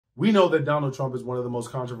We know that Donald Trump is one of the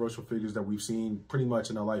most controversial figures that we've seen pretty much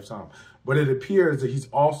in our lifetime, but it appears that he's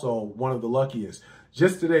also one of the luckiest.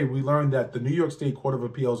 Just today, we learned that the New York State Court of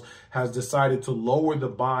Appeals has decided to lower the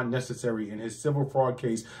bond necessary in his civil fraud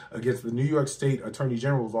case against the New York State Attorney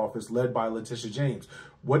General's office led by Letitia James.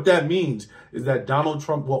 What that means is that Donald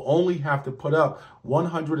Trump will only have to put up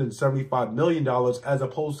 $175 million as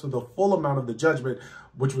opposed to the full amount of the judgment,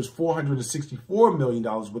 which was $464 million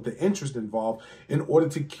with the interest involved, in order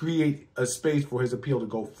to create a space for his appeal to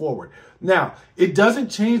go forward. Now, it doesn't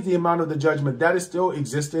change the amount of the judgment. That is still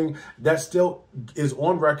existing. That still is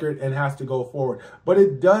on record and has to go forward. But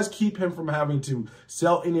it does keep him from having to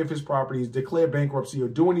sell any of his properties, declare bankruptcy, or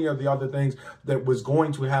do any of the other things that was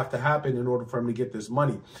going to have to happen in order for him to get this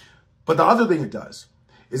money. But the other thing it does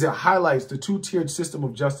is it highlights the two-tiered system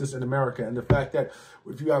of justice in America and the fact that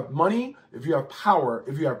if you have money, if you have power,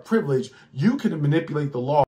 if you have privilege, you can manipulate the law